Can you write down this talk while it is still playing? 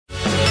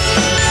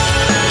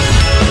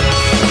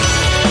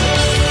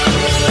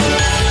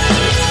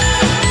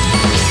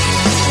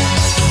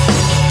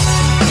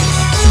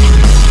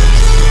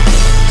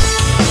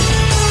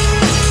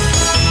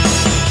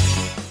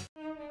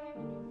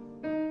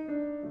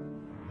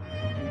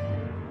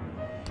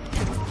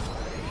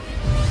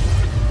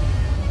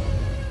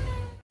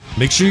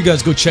Make sure you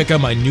guys go check out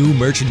my new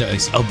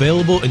merchandise,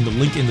 available in the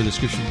link in the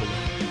description below.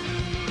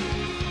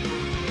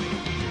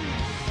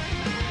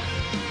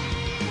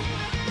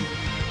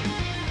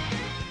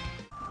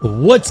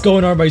 What's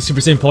going on, everybody?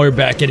 SuperSaiyanPaul here,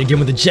 back at it again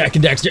with the Jak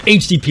and Daxter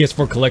HD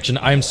PS4 collection.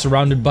 I am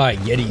surrounded by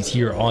Yetis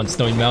here on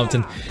Snowy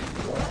Mountain.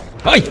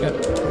 Hi!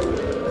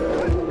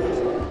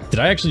 Did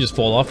I actually just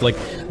fall off? Like,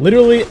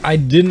 literally, I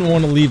didn't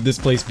want to leave this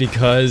place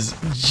because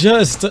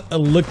just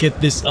look at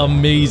this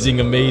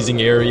amazing,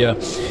 amazing area.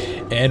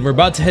 And we're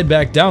about to head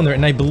back down there,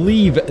 and I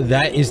believe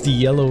that is the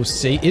yellow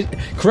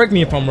correct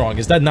me if I'm wrong,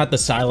 is that not the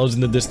silos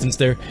in the distance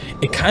there?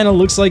 It kind of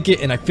looks like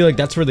it, and I feel like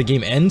that's where the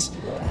game ends.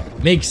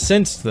 Makes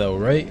sense though,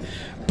 right?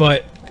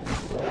 But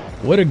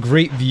what a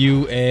great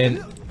view,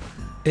 and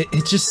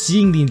it's just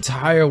seeing the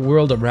entire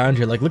world around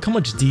here. Like, look how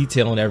much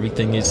detail and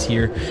everything is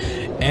here.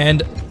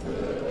 And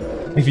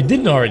if you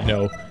didn't already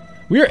know,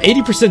 we are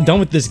 80%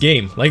 done with this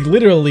game. Like,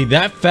 literally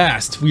that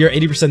fast. We are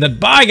 80% done.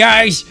 Bye,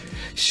 guys!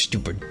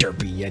 Stupid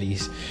derpy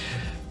Yetis.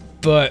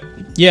 But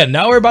yeah,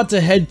 now we're about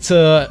to head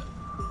to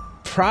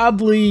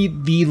probably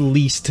the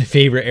least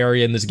favorite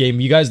area in this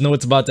game. You guys know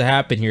what's about to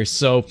happen here.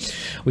 So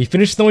we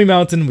finished Snowy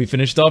Mountain, we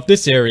finished off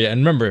this area, and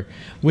remember,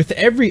 with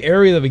every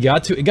area that we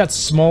got to, it got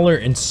smaller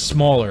and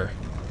smaller.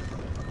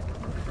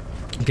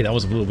 Okay, that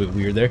was a little bit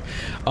weird there.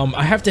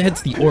 I have to head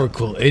to the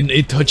Oracle, and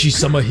Itachi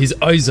sama his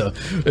eyes.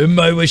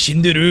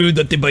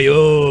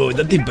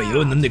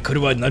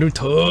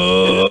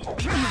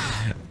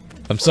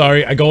 I'm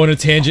sorry, I go on a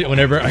tangent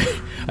whenever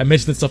I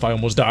mention this stuff. I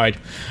almost died.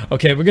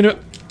 Okay, we're gonna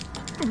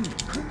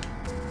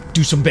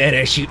do some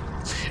badass shit,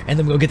 and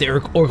then we'll get the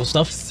Oracle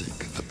stuff.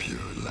 Seek the pure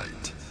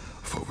light,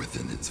 for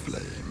within its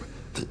flame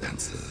the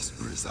answers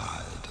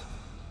reside.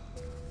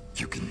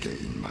 You can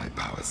gain my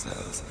power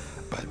cells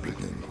by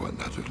bringing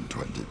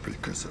 120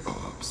 precursor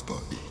orbs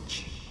for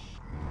each.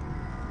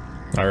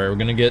 Alright, we're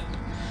gonna get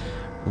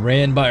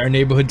ran by our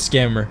neighborhood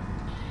scammer.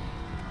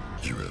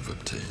 You have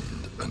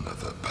obtained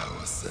another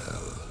power cell.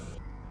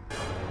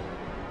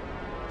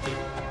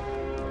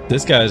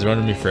 This guy's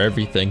running me for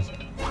everything.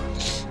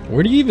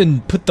 Where do you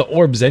even put the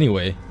orbs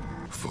anyway?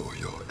 For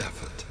your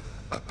effort,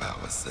 a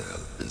power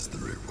cell is the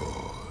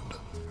reward.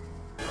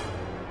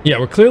 Yeah,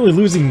 we're clearly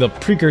losing the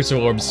precursor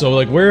orbs, so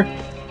like, where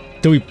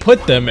do we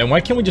put them, and why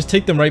can't we just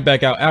take them right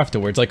back out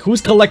afterwards? Like, who's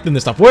collecting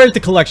this stuff? Where's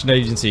the collection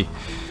agency?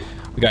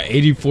 We got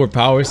 84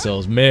 power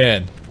cells,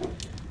 man.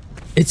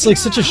 It's like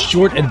such a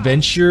short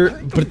adventure,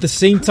 but at the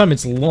same time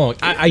it's long.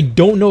 I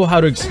don't know how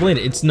to explain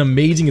it. It's an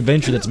amazing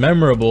adventure that's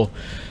memorable.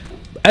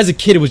 As a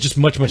kid, it was just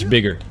much, much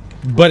bigger.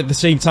 But at the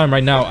same time,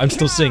 right now, I'm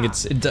still saying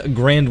it's a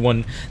grand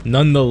one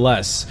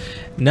nonetheless.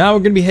 Now we're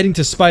going to be heading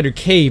to Spider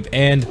Cave,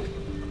 and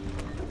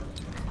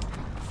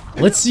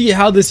let's see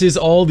how this is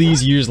all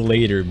these years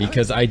later,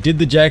 because I did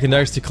the Jak and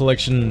Daxter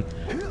collection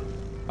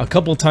a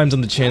couple of times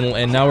on the channel,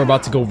 and now we're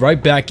about to go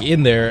right back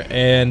in there.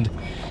 And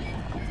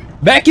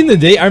back in the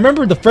day, I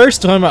remember the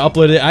first time I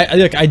uploaded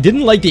it, I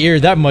didn't like the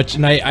area that much,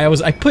 and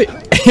I put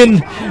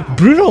in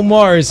Bruno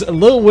Mars,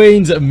 Lil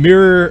Wayne's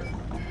Mirror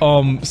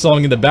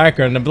song in the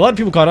background, and a lot of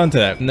people caught on to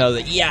that, and I was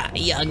like, yeah,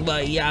 young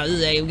boy, yeah,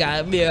 we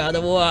got a mirror on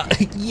the wall.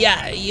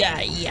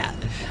 yeah.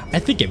 I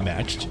think it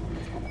matched.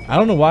 I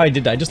don't know why I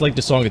did that. I just liked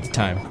the song at the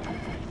time.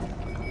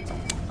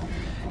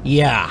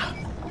 Yeah,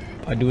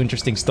 I do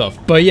interesting stuff.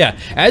 But yeah,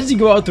 as you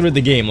go out through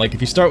the game, like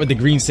if you start with the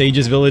Green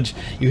Sages village,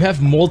 you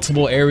have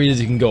multiple areas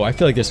you can go. I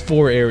feel like there's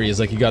 4 areas.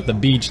 Like you got the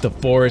beach, the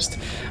forest,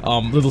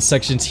 little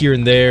sections here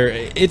and there.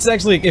 It's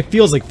actually, it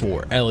feels like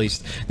 4 at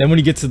least. Then when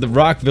you get to the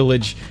rock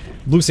village,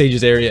 Blue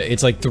Sages area,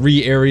 it's like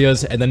 3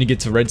 areas, and then you get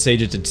to Red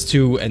Sages, it's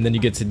 2, and then you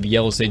get to the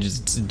Yellow Sages,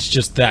 it's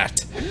just that,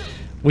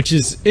 which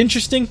is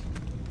interesting.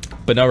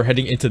 But now we're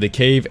heading into the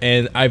cave,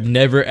 and I've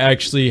never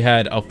actually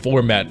had a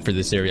format for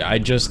this area. I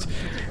just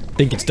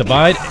think it's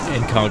divide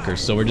and conquer.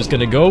 So we're just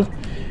gonna go,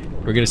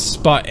 we're gonna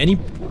spot any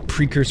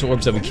precursor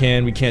orbs that we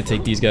can. We can't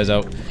take these guys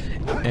out,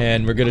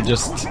 and we're gonna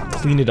just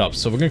clean it up.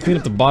 So we're gonna clean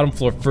up the bottom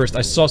floor first.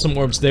 I saw some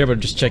orbs there, but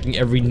I'm just checking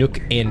every nook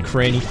and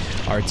cranny.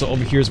 Alright, so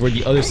over here is where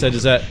the other set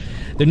is at.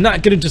 They're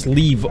not gonna just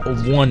leave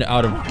one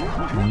out of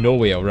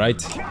nowhere,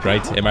 right?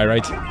 Right? Am I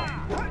right?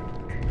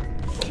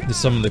 There's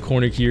some in the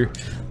corner here.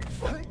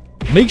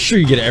 Make sure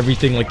you get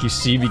everything like you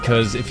see,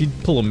 because if you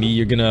pull a me,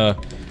 you're gonna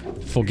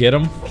forget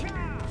them.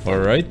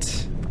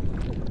 Alright.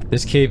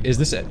 This cave, is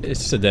this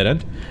a dead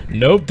end?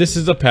 Nope, this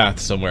is a path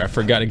somewhere. I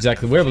forgot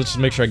exactly where, but let's just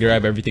make sure I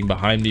grab everything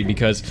behind me,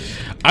 because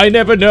I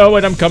never know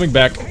when I'm coming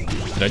back.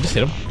 Did I just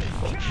hit him?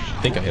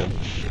 I think I hit him.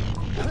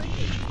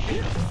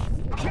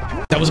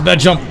 That was a bad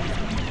jump.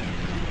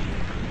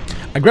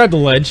 I grabbed the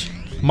ledge,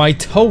 my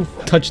toe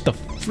touched the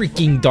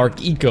freaking dark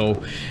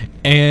eco,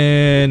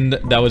 and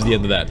that was the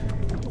end of that.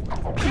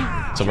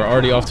 So we're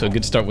already off to a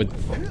good start with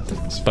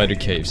Spider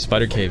Cave.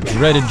 Spider Cave,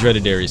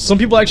 dreaded areas. Some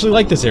people actually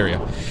like this area.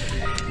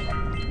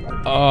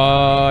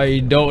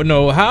 I don't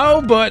know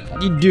how,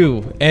 but you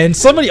do. And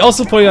somebody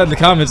also pointed out in the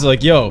comments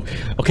like, yo,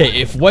 okay,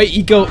 if white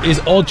eco is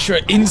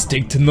ultra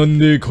instinct,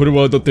 nande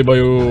korewa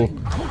datebayo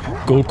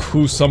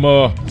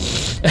Goku-sama.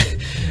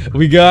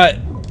 We got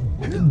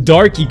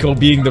dark eco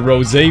being the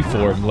rosé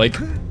form. Like,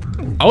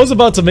 I was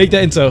about to make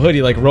that into a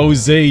hoodie like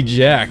Rose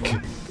Jak.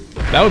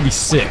 That would be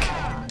sick.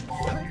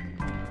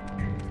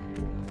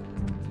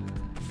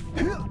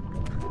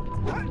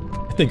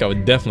 I think I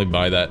would definitely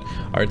buy that.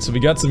 Alright, so we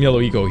got some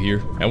yellow eco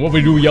here. And what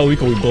we do with yellow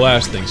eco, we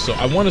blast things. So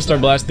I want to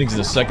start blasting things in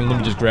a second. Let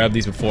me just grab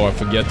these before I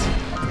forget.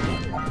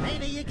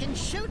 Maybe you can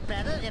shoot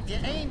better if you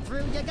aim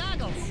through your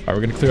goggles. Alright, we're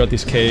gonna clear out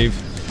this cave.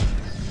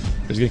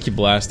 We're just gonna keep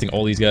blasting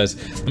all these guys.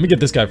 Let me get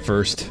this guy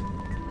first.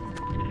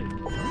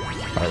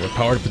 Alright, we're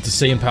powered up with the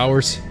Saiyan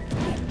powers.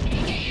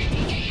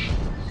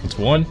 That's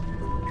one.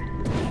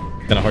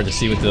 Kinda hard to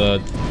see with the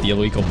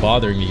yellow eco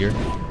bothering me here.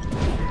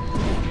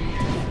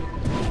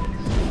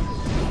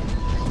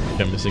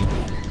 I'm missing.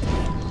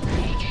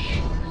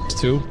 It's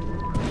two.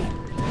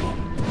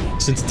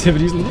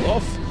 Sensitivity's a little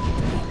off.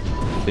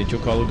 Thank you,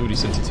 Call of Duty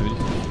sensitivity.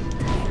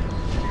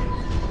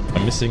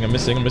 I'm missing.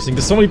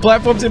 There's so many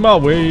platforms in my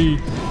way.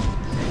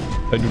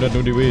 I do not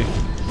know the way.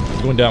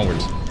 It's going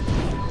downwards.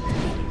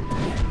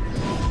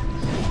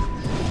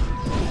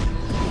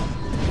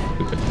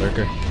 Stupid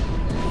lurker.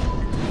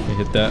 Let me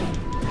hit that.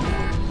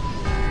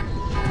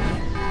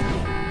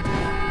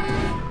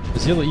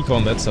 There's yellow eco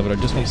on that side, but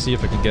I just want to see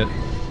if I can get...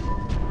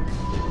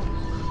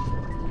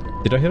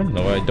 Did I hit him?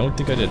 No, I don't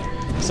think I did.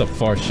 It's a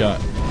far shot.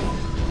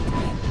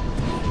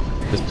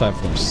 This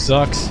platform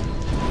sucks.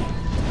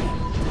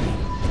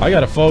 I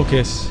gotta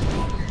focus.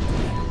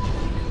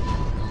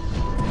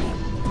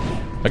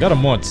 I got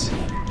him once.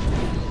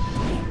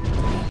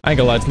 I ain't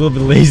gonna lie, it's a little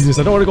bit of laziness.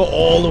 I don't want to go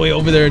all the way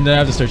over there and then I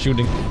have to start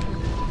shooting.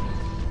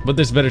 But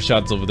there's better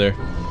shots over there.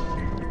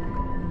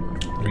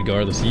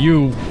 Regardless,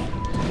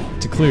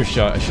 it's a clear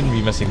shot. I shouldn't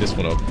be messing this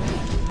one up.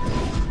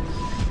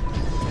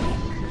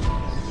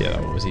 Yeah,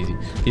 that one was easy.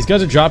 These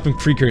guys are dropping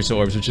precursor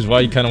orbs, which is why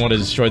you kind of want to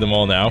destroy them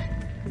all now.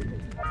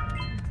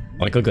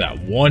 Like, look at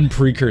that. One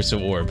precursor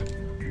orb.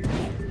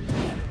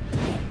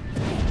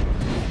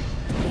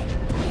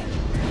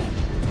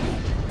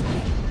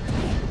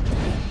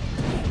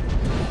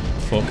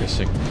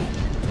 Focusing.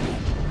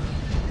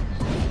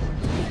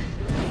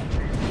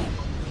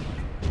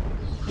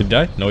 Did he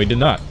die? No, he did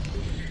not.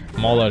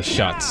 I'm all out of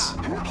shots.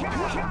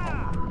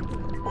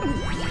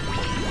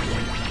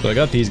 So I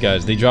got these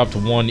guys. They dropped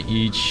one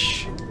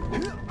each.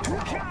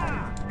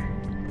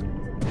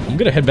 I'm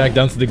gonna head back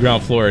down to the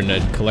ground floor and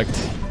then collect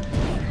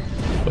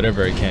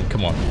whatever I can.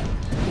 Come on.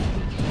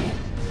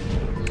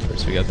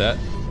 First we got that.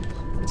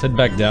 Let's head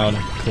back down,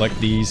 collect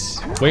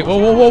these. Wait,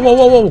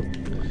 whoa.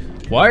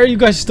 Why are you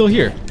guys still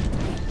here?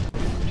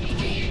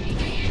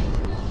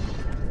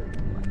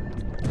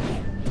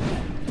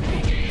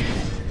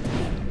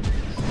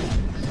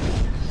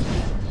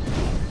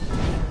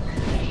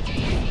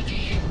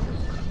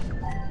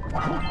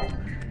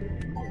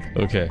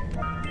 Okay.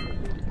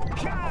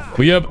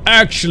 We have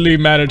actually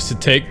managed to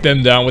take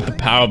them down with the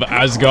power of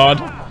Asgard.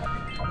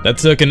 That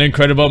took an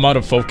incredible amount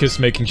of focus,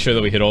 making sure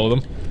that we hit all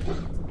of them.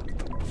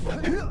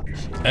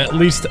 At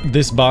least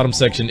this bottom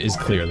section is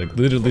clear. Like,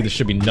 literally, there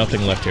should be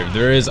nothing left here. If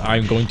there is,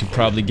 I'm going to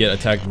probably get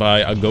attacked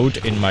by a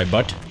goat in my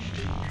butt.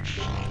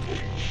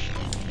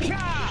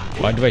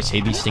 Why do I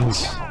say these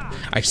things?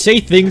 I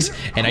say things,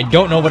 and I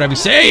don't know what I'm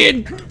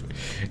saying!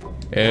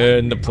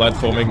 And the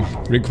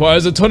platforming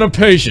requires a ton of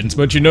patience,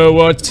 but you know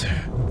what?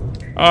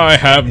 I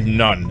have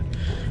none.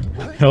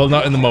 Hell,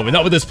 not in the moment.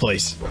 Not with this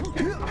place.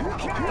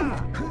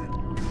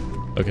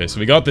 Okay, so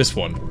we got this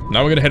one.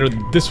 Now we're gonna head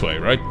this way,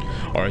 right?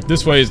 Alright,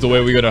 this way is the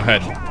way we're gonna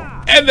head.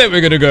 And then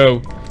we're gonna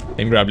go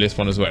and grab this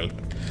one as well.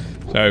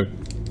 So,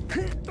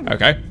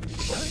 okay.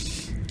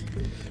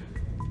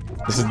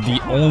 This is the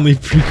only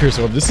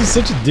precursor orb. This is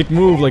such a dick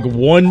move. Like,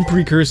 one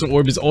precursor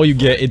orb is all you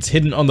get. It's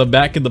hidden on the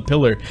back of the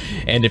pillar.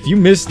 And if you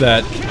miss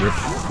that,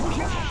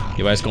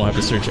 you guys gonna have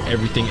to search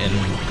everything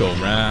and go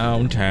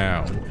around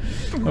town.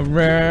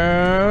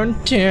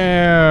 Around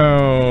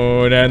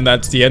town. And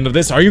that's the end of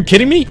this. Are you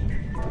kidding me?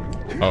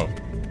 Oh.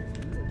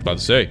 About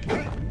to say.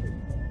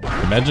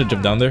 Imagine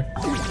jump down there.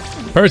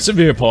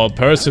 Persevere, Paul.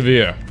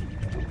 Persevere.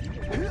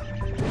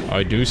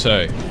 I do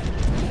say.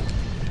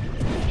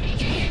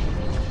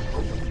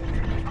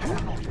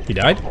 He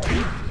died?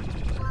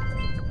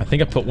 I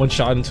think I put one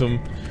shot into him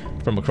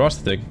from across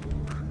the thing.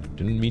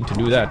 Didn't mean to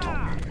do that.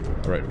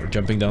 Alright, we're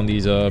jumping down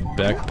these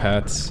back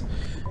paths.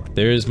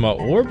 There's my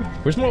orb?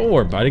 Where's my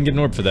orb? I didn't get an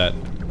orb for that.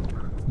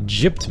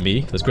 Gypped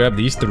me. Let's grab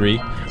these three.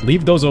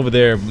 Leave those over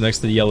there next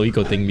to the yellow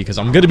eco thing because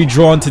I'm gonna be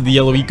drawn to the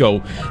yellow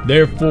eco.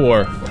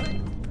 Therefore,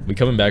 we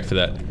coming back for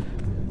that.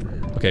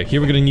 Okay, here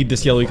we're gonna need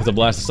this yellow eco to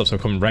blast stuff, so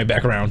I'm coming right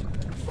back around.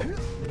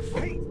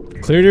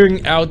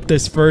 Clearing out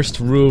this first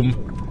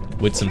room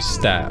with some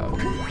style.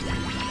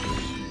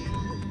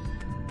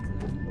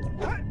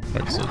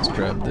 Alright, so let's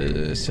grab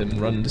this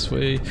and run this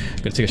way.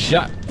 Gonna take a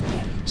shot.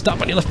 Stop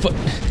on your left foot.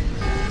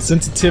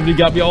 Sensitivity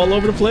got me all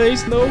over the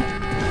place. No.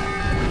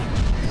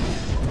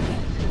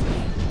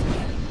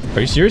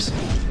 Are you serious?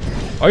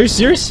 Are you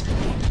serious?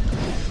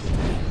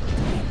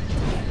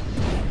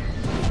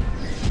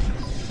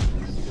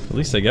 At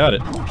least I got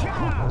it.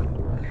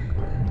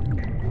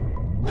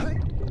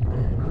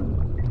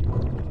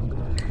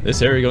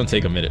 This area gonna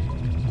take a minute.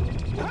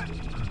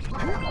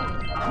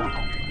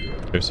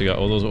 Okay, so we got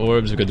all those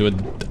orbs. We could do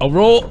a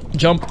roll,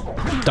 jump,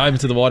 dive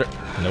into the water.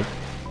 Nope.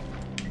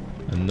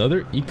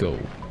 Another eco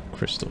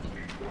crystal.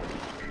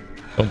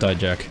 Don't die,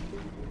 Jak.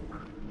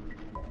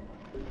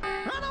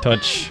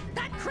 Touch.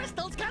 That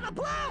crystal's gonna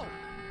blow.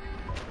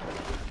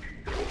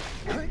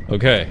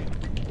 Okay.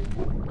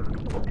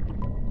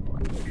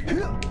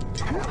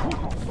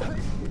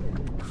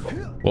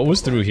 What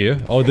was through here?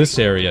 Oh, this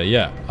area,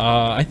 yeah.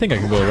 I think I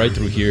can go right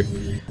through here.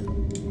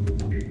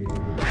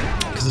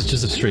 Because it's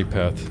just a straight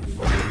path.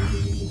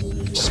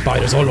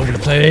 Spiders all over the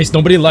place.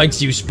 Nobody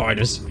likes you,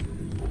 spiders.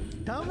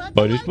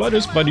 Spidey,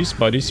 spidey, spidey,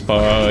 spidey,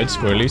 spide.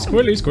 Squirrely,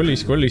 squirrely, squirrely,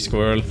 squirrely,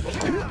 squirrel.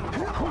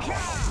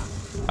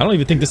 I don't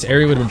even think this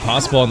area would have been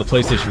possible on the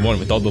PlayStation 1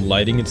 with all the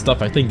lighting and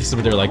stuff. I think this is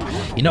where they're like,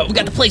 you know, we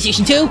got the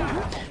PlayStation 2.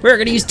 We're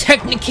gonna use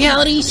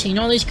technicalities and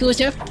all this cool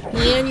stuff.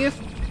 Yeah.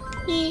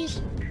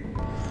 Yes.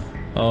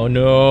 Oh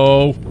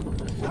no.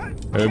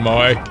 Oh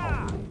my.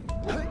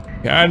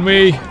 Can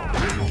we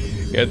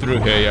get through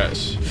here?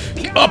 Yes.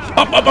 Up,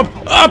 up, up, up,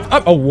 up,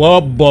 up. Oh,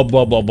 whoa, whoa,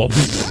 whoa, whoa, whoa.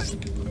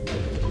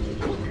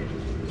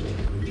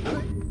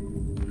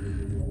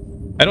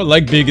 I don't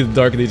like being in the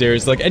dark in these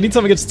areas. Like,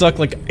 anytime I get stuck,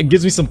 like, it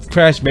gives me some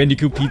Crash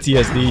Bandicoot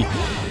PTSD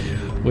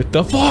with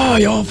the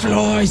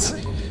fireflies.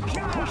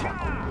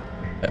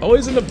 I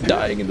always end up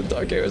dying in the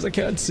dark areas I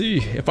can't see.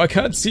 If I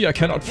can't see, I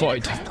cannot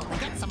fight.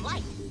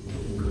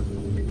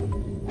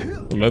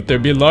 Let there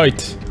be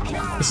light.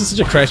 This is such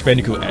a Crash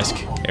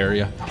Bandicoot-esque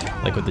area,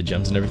 like with the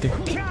gems and everything.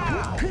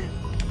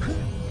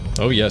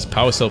 Oh yes,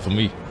 power cell for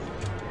me.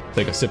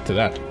 Take a sip to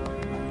that.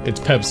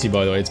 It's Pepsi,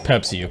 by the way. It's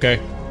Pepsi, okay?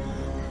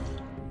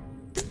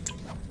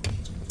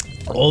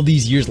 All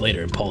these years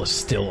later, and Paul is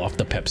still off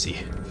the Pepsi.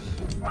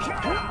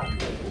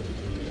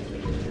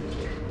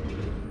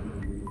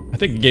 I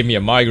think it gave me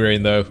a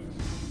migraine, though.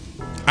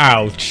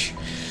 Ouch.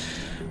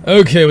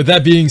 Okay, with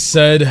that being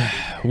said,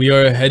 we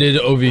are headed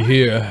over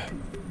here.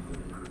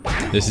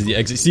 This is the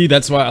exit. See,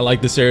 that's why I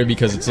like this area,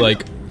 because it's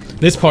like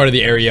this part of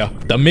the area,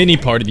 the mini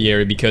part of the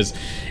area, because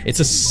it's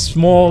a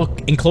small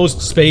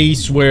enclosed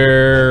space where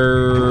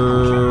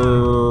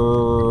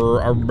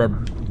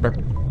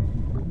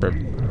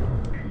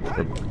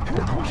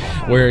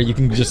you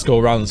can just go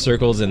around in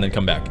circles and then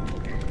come back.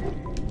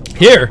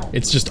 Here,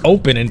 it's just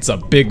open and it's a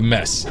big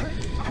mess.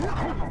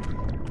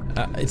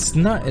 It's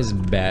not as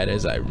bad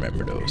as I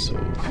remember though, so...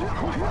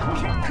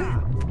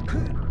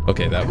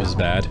 Okay, that was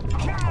bad.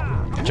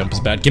 Jump is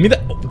bad. Give me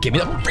that! Give me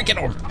that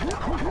freaking orb!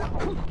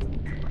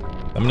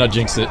 I'm gonna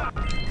jinx it.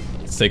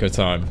 Let's take our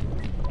time.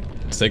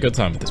 Let's take our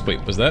time with this.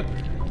 Wait, was that?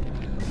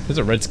 There's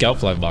a red scout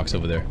fly box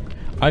over there.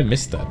 I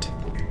missed that.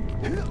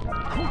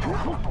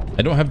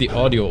 I don't have the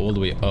audio all the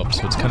way up,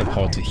 so it's kind of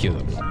hard to hear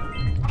them.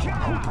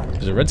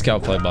 There's a red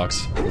scout fly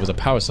box. There was a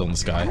power cell in the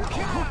sky.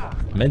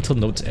 Mental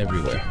notes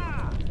everywhere.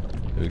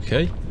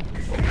 Okay.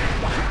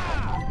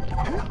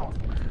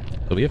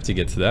 So we have to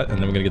get to that, and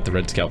then we're gonna get the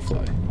red scout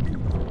fly.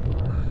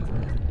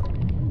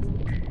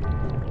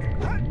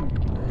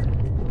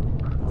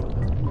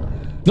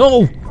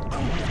 No!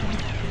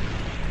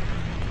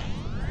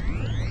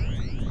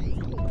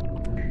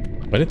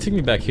 Why did it take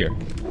me back here?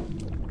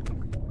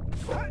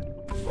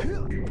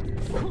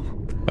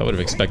 I would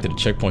have expected a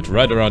checkpoint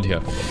right around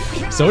here.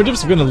 So we're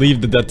just gonna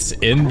leave the deaths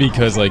in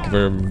because, like,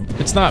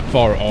 it's not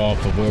far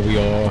off of where we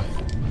are.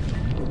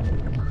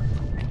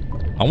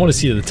 I want to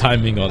see the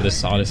timing on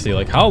this, honestly.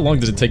 Like, how long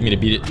does it take me to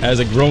beat it as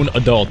a grown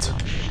adult?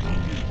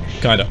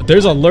 Kinda.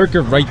 There's a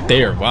lurker right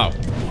there. Wow.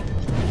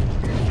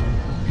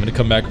 I'm gonna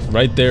come back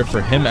right there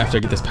for him after I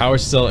get this power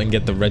cell and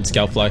get the red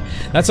scout fly.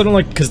 That's what I don't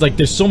like, because, like,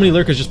 there's so many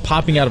lurkers just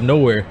popping out of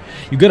nowhere.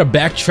 You gotta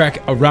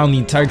backtrack around the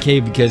entire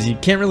cave because you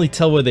can't really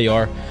tell where they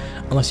are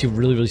unless you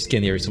really, really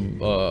scan the area. So,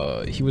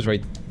 he was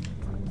right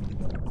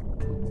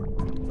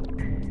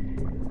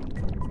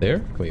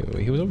there? Wait,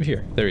 he was over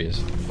here. There he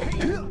is.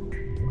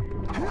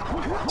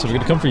 So we're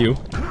gonna come for you.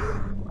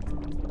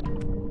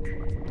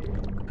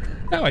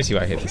 Now I see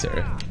why I hate this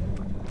area.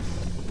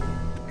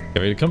 Okay,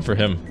 we're gonna come for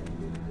him.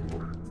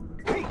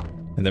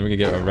 And then we're gonna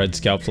get a red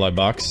scout fly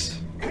box.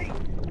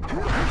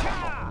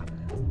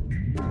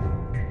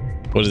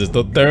 What is this?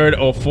 The third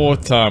or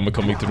fourth time we're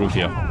coming through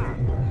here.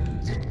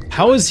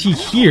 How is he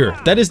here?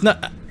 That is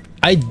not...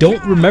 I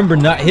don't remember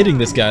not hitting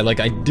this guy. Like,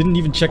 I didn't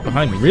even check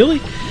behind me.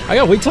 Really? I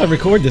gotta wait till I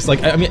record this.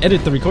 Like, I mean,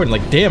 edit the recording.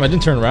 Like, damn, I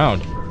didn't turn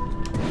around.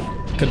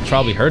 Could have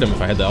probably heard him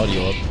if I had the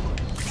audio up.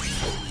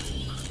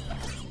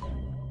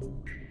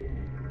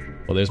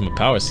 Well, there's my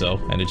power cell,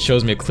 and it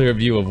shows me a clear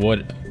view of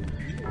what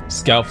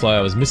scout fly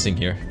I was missing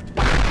here.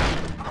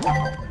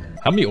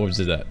 How many orbs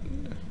is that?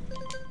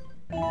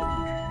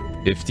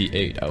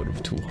 58 out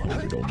of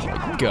 200. Oh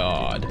my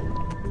god.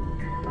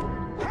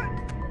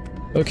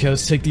 Okay,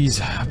 let's take these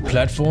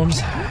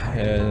platforms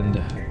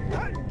and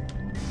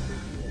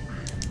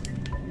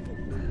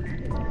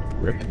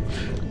rip.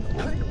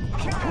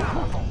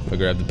 I'll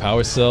grab the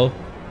power cell,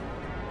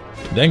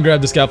 then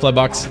grab the scout fly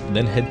box,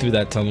 then head through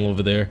that tunnel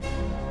over there.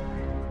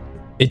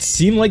 It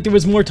seemed like there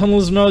was more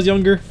tunnels when I was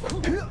younger.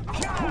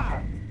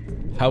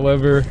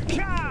 However,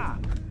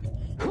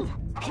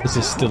 this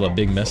is still a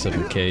big mess of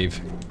a cave.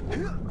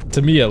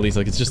 To me, at least,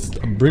 like, it's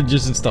just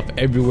bridges and stuff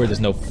everywhere. There's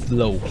no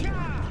flow.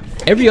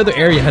 Every other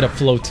area had a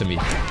flow to me.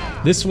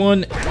 This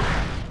one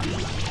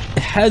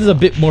has a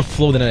bit more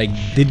flow than I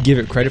did give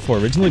it credit for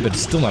originally, but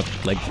it's still not,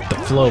 like, the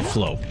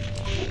flow.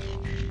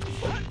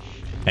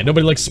 And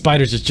nobody likes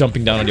spiders just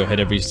jumping down on your head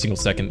every single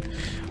second.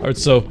 Alright,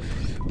 so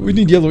we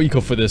need yellow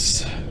eco for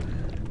this.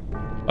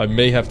 I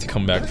may have to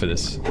come back for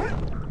this.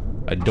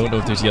 I don't know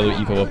if there's yellow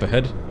eco up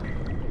ahead.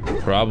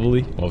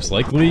 Probably, most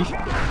likely.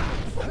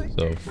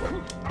 So.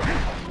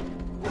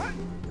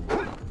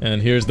 And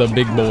here's the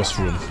big boss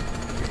room.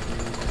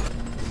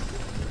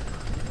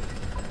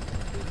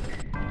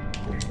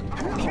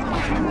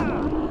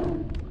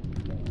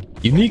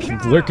 Unique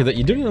lurker that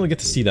you didn't really get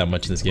to see that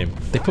much in this game.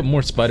 They put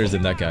more spiders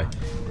than that guy.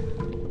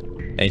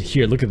 And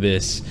here, look at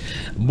this.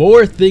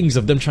 More things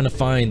of them trying to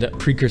find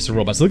precursor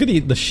robots. Look at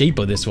the shape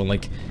of this one.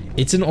 Like,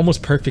 it's in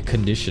almost perfect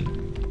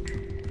condition.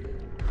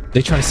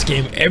 They're trying to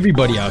scam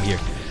everybody out here.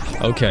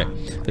 Okay,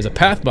 there's a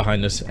path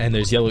behind us, and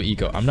there's yellow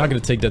eco. I'm not going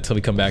to take that till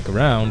we come back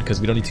around, because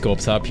we don't need to go up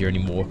top here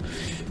anymore.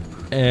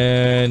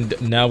 And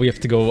now we have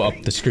to go up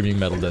the screaming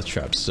metal death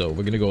traps. So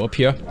we're going to go up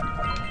here.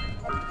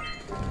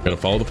 We're going to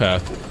follow the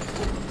path.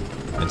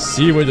 And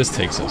see where this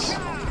takes us.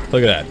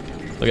 Look at that.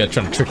 Look at that,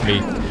 trying to trick me.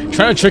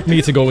 Trying to trick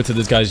me to go into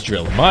this guy's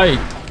drill. My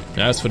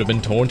ass would have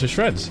been torn to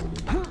shreds.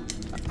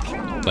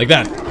 Like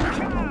that.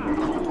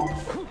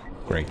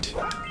 Great.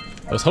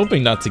 I was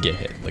hoping not to get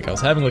hit. Like, I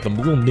was having like a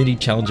little mini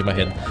challenge in my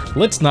head.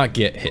 Let's not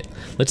get hit.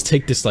 Let's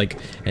take this like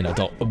an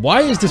adult.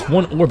 Why is this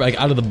one orb like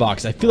out of the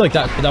box? I feel like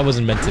that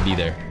wasn't meant to be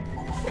there.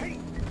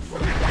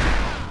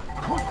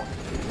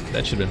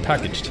 That should have been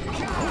packaged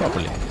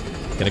properly.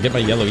 Can I get my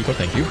yellow eco?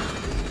 Thank you.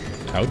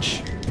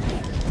 Ouch.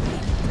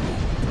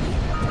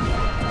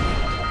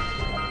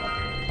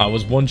 I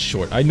was one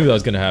short. I knew that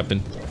was gonna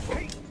happen.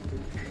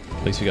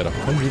 At least we got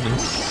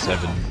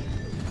 107.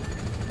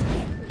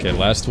 Okay,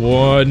 last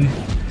one.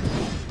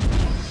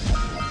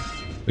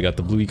 We got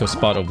the blue eco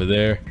spot over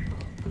there.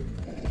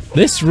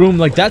 This room,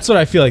 like, that's what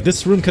I feel like.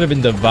 This room could have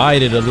been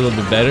divided a little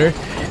bit better,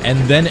 and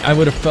then I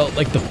would have felt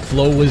like the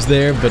flow was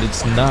there, but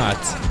it's not.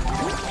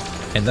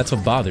 And that's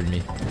what bothered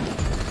me.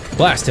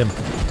 Blast him.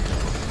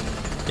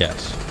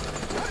 Yes.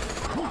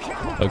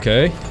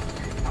 Okay.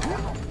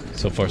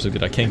 So far, so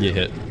good. I can't get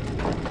hit.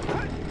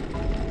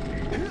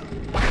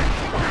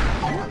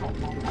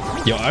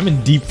 Yo, I'm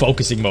in deep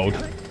focusing mode.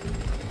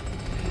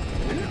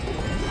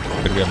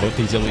 Gonna grab both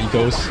these yellow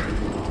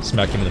ecos.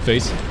 Smack him in the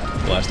face.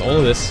 Blast all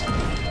of this.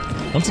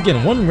 Once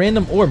again, one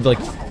random orb, like,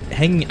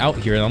 hanging out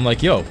here. And I'm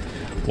like, yo,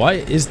 why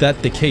is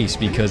that the case?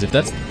 Because if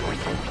that's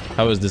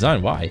how it was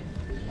designed, why?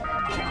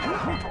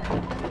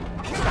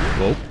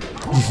 Whoa.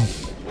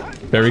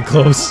 Very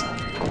close.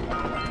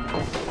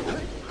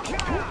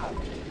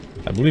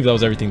 I believe that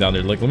was everything down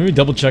there. Like, let me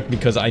double check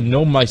because I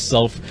know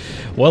myself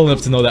well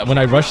enough to know that when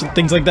I rush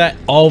things like that,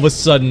 all of a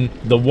sudden,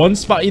 the one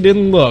spot you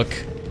didn't look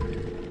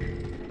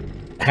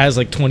has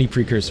like 20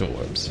 precursor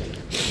orbs.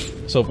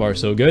 So far,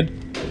 so good.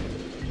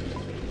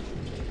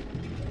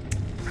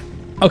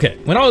 Okay,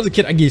 when I was a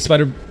kid, I gave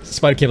Spider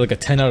Cave like a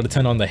 10 out of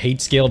 10 on the hate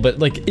scale, but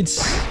like,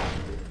 it's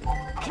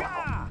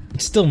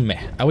still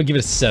meh. I would give it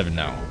a 7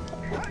 now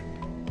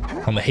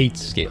on the hate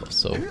scale,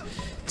 so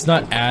it's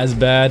not as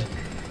bad.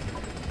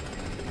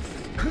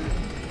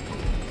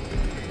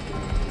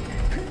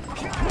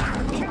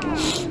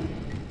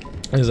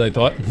 As I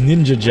thought.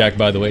 Ninja Jak,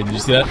 by the way. Did you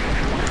see that?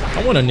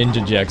 I want a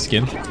Ninja Jak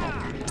skin.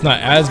 It's not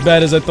as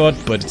bad as I thought,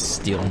 but it's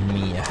still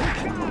me.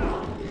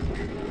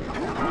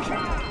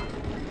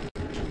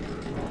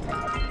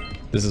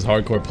 This is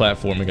hardcore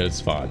platforming at its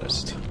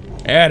finest.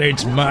 At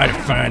its mighty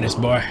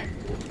finest, boy.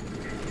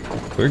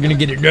 We're gonna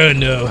get it done,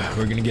 though.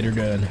 We're gonna get her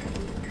done.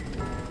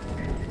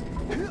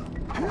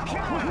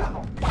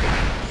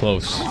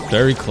 Close.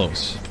 Very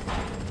close.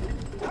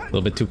 A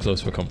little bit too close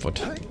for comfort.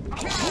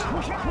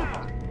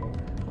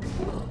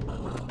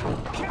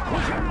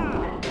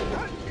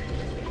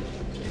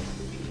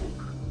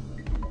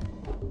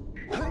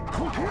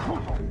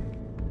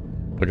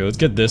 Okay, let's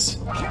get this.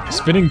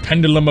 Spinning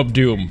Pendulum of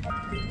Doom.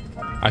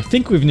 I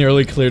think we've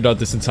nearly cleared out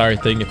this entire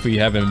thing if we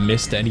haven't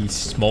missed any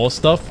small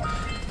stuff.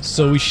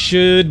 So we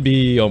should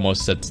be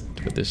almost set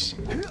with this.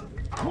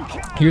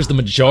 Here's the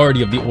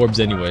majority of the orbs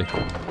anyway.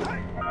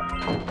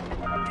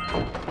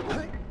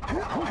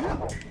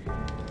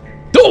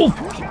 Oh!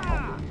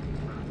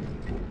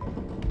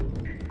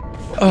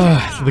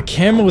 The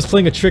camera was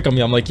playing a trick on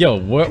me. I'm like, yo,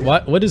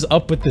 what is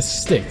up with this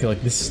stick?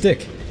 Like, this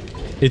stick.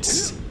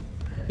 It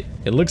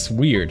looks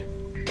weird.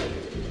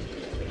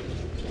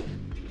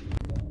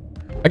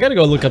 I gotta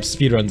go look up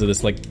speedruns of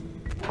this, like,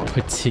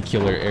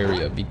 particular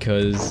area,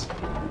 because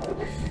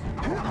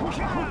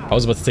I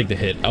was about to take the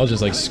hit. I was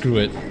just like, screw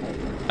it.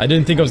 I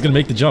didn't think I was gonna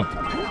make the jump.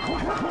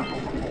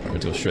 I'm gonna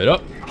go straight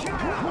up.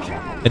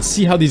 And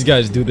see how these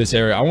guys do this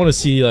area. I want to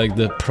see, like,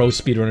 the pro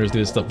speedrunners do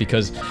this stuff,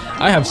 because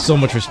I have so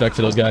much respect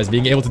for those guys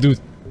being able to do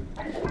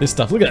this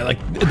stuff. Look at that,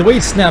 like, the way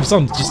it snaps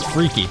on, just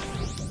freaky.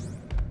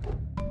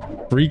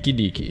 Freaky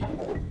deaky.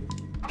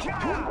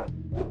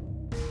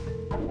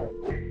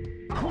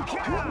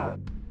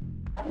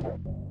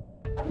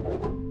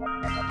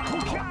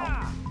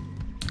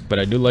 But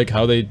I do like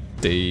how they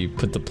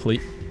put the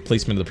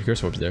placement of the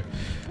precursor orbs there.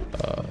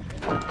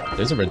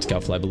 There's a red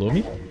scout fly below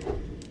me.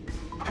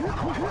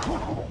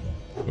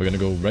 We're gonna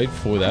go right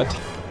for that.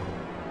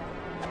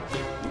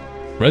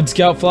 Red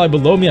scout fly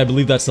below me, I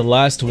believe that's the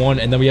last one,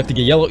 and then we have to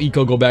get yellow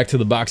eco, go back to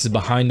the boxes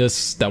behind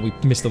us that we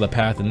missed on the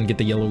path, and then get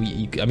the yellow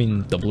eco, I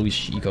mean the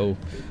bluish eco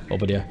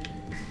over there.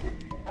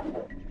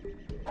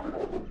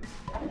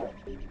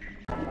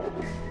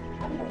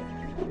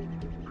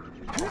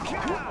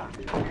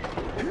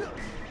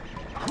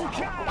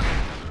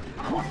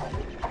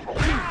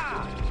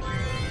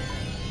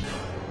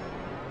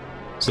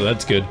 So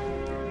that's good.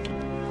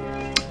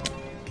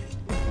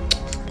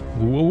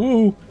 Woo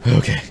woo.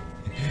 Okay.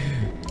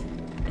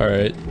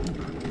 Alright.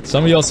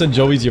 Some of y'all said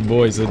Joey's your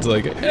boy, so it's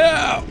like,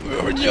 yeah,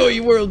 we're Joey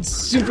World's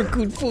super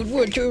good food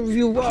watch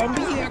review on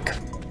Jak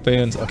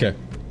fans. Okay.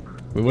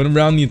 We went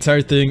around the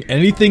entire thing.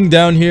 Anything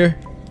down here?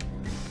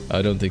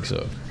 I don't think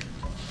so.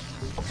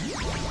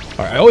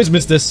 Alright, I always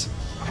miss this.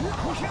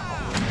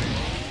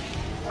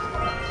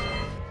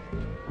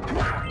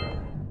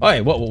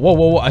 Alright,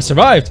 whoa, I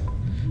survived!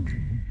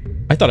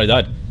 I thought I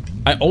died.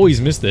 I always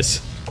miss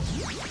this.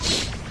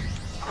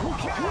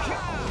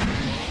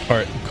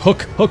 Alright,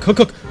 hook.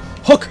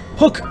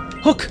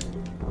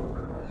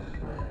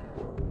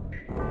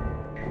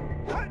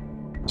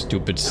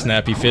 Stupid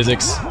snappy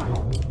physics.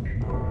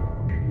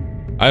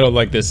 I don't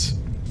like this.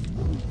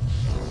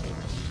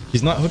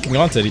 He's not hooking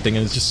onto anything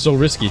and it's just so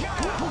risky.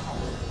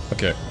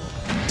 Okay.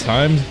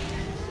 Timed.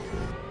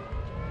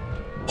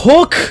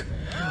 Hook!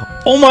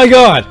 Oh my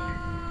god!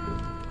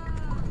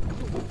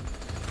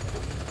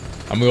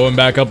 I'm going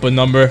back up a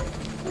number.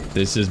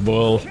 This is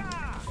bull.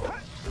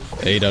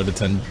 8 out of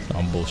 10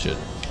 on bullshit.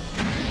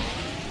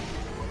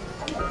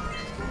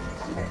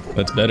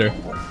 That's better.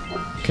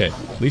 Okay,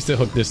 at least it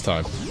hooked this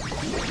time.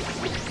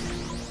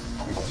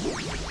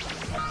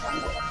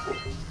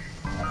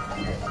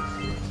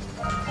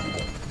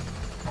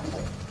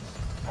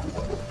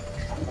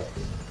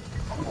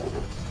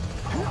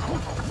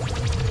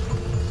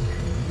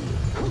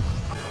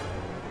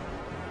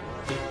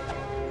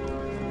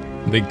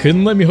 They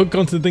couldn't let me hook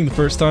onto the thing the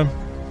first time.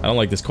 I don't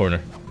like this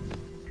corner.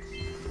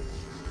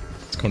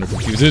 This corner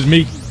confuses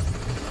me.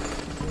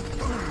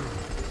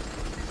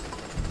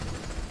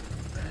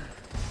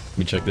 Let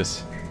me check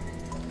this.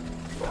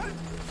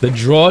 The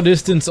draw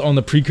distance on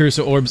the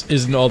precursor orbs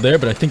isn't all there,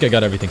 but I think I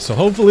got everything. So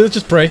hopefully, let's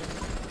just pray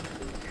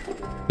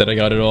that I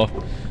got it all.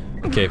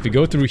 Okay, if we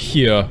go through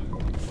here,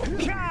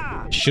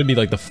 it should be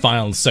like the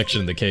final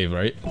section of the cave,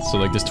 right? So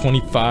like there's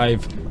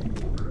 25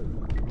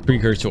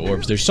 precursor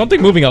orbs. There's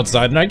something moving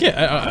outside, and I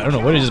don't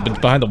know what it is, but it's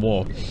behind the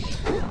wall.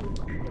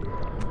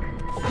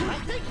 I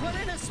think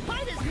we're in a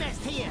spider's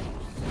nest here.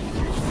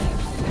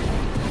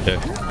 Okay.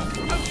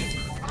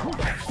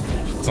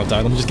 It's not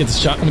dying. Let me just get this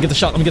shot. Let me get the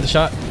shot. Let me get the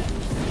shot.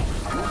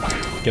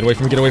 Get away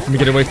from me. Get away from me.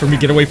 Get away from me.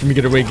 Get away from me.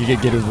 Get away.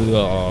 Get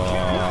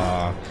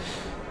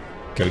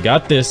okay, we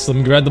got this. Let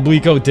me grab the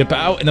Bleeko, dip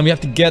out, and then we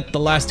have to get the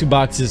last 2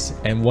 boxes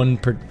and one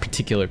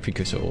particular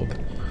precursor orb.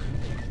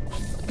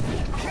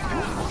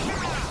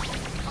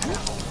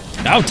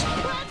 Out!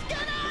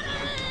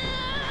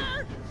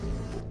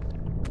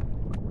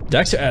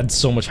 Daxter adds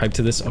so much hype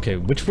to this. Okay,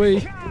 which way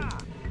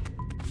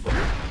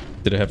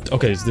did I have to?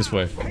 Okay, it's this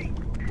way.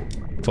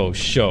 For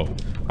sure.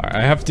 Alright,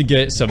 I have to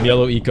get some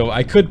yellow eco.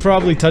 I could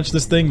probably touch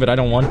this thing, but I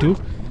don't want to.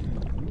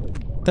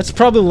 That's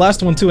probably the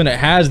last one too, and it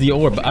has the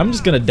orb. I'm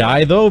just gonna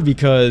die though,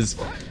 because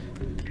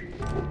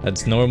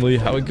that's normally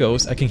how it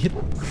goes. I can hit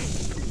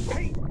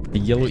the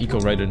yellow eco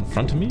right in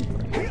front of me.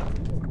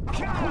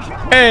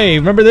 Hey,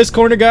 remember this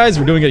corner, guys?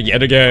 We're doing it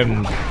yet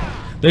again.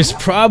 There's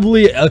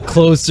probably a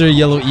closer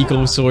yellow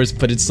eco source,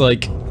 but it's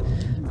like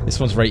this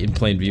one's right in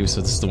plain view,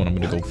 so this is the one I'm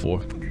gonna go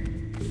for.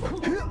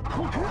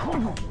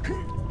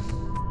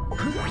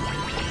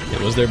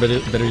 Yeah, was there a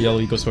better yellow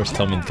eco source?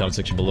 Tell me in the comment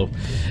section below.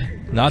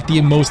 Not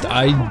the most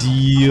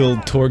ideal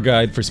tour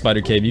guide for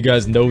Spider Cave. You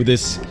guys know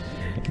this.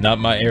 Not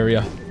my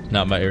area.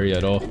 Not my area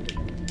at all.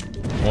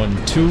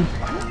 1, 2.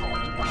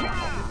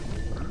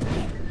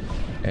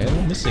 And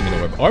we're missing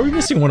an orb. Are we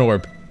missing one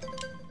orb?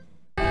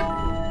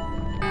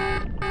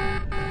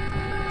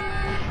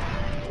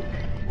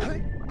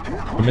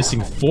 We're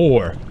missing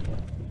 4.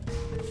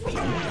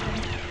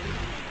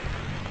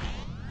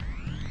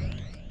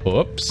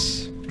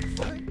 Whoops.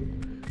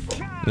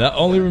 Not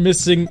only we're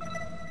missing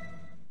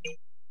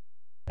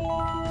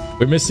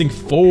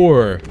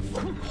 4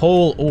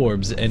 whole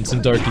orbs and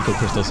some dark eco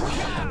crystals.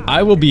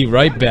 I will be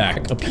right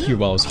back up here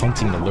while I was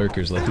hunting the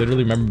lurkers. Like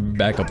literally, remember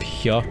back up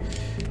here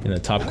in the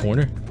top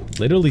corner?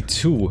 Literally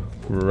 2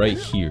 right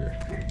here.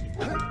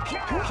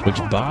 Which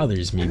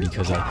bothers me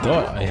because I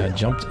thought I had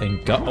jumped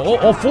and got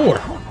all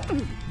 4.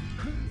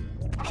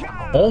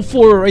 All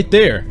 4 are right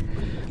there.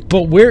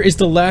 But where is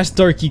the last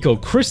dark eco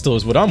crystal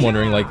is what I'm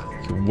wondering. Like,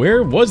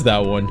 where was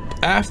that one?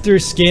 After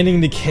scanning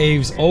the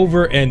caves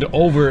over and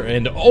over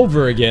and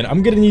over again,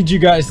 I'm gonna need you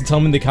guys to tell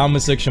me in the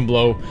comment section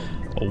below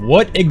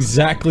what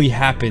exactly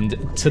happened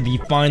to the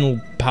final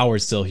power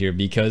cell here,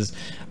 because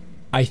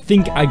I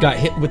think I got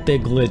hit with the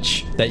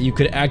glitch that you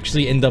could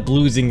actually end up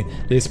losing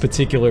this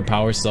particular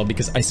power cell,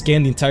 because I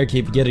scanned the entire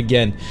cave yet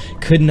again,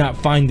 could not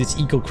find this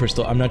eco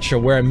crystal. I'm not sure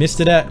where I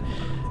missed it at,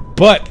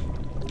 but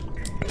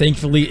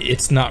thankfully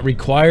it's not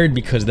required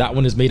because that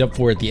one is made up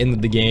for at the end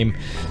of the game.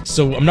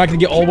 So I'm not gonna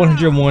get all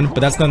 101,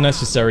 but that's not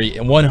necessary.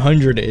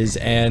 100 is,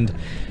 and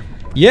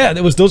yeah,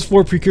 there was those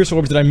 4 precursor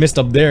orbs that I missed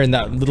up there in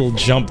that little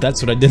jump. That's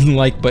what I didn't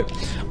like. But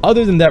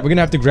other than that, we're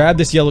gonna have to grab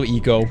this yellow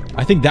eco.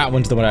 I think that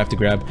one's the one I have to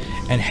grab,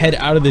 and head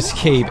out of this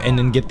cave and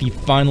then get the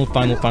final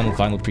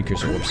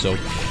precursor orb. So,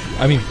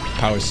 I mean,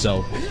 power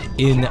cell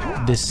in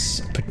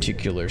this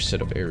particular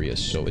set of areas.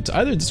 So it's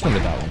either this one or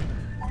that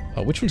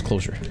one. Which one's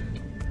closer?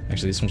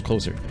 Actually, this one's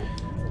closer.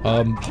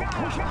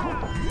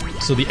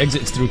 So the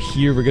exit is through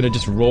here. We're gonna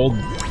just roll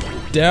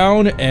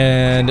down,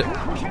 and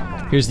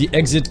here's the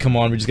exit. Come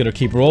on, we're just gonna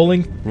keep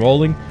rolling.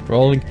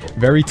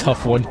 Very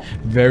tough one.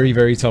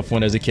 Very tough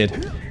one as a kid.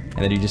 And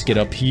then you just get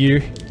up here.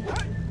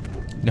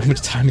 You know how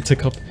much time it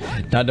took up?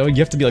 Not knowing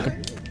you have to be like a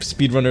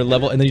speedrunner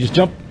level, and then you just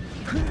jump.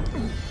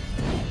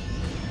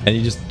 And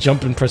you just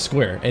jump and press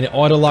square. And it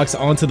auto locks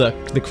onto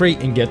the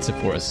crate and gets it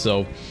for us.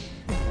 So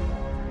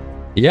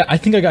yeah, I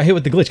think I got hit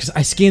with the glitch because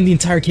I scanned the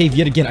entire cave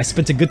yet again. I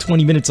spent a good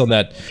 20 minutes on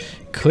that.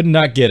 Could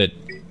not get it.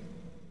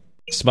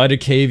 Spider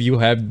Cave, you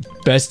have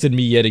bested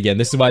me yet again.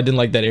 This is why I didn't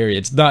like that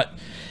area.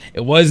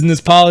 It wasn't as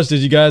polished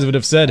as you guys would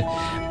have said.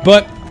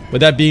 But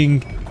with that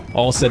being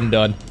all said and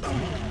done,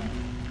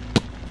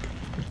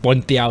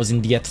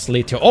 1,000 deaths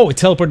later. Oh, it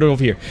teleported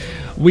over here.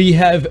 We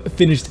have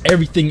finished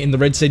everything in the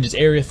Red Sages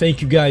area.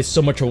 Thank you guys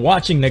so much for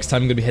watching. Next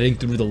time I'm going to be heading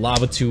through the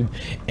lava tube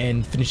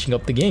and finishing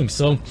up the game.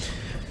 So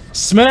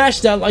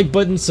smash that like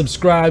button,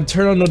 subscribe,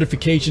 turn on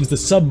notifications. The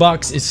sub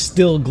box is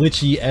still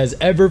glitchy as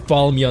ever.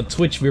 Follow me on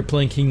Twitch. We're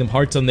playing Kingdom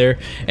Hearts on there,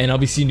 and I'll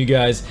be seeing you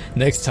guys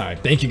next time.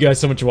 Thank you guys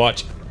so much for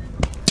watching.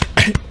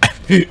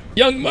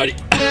 Young Money.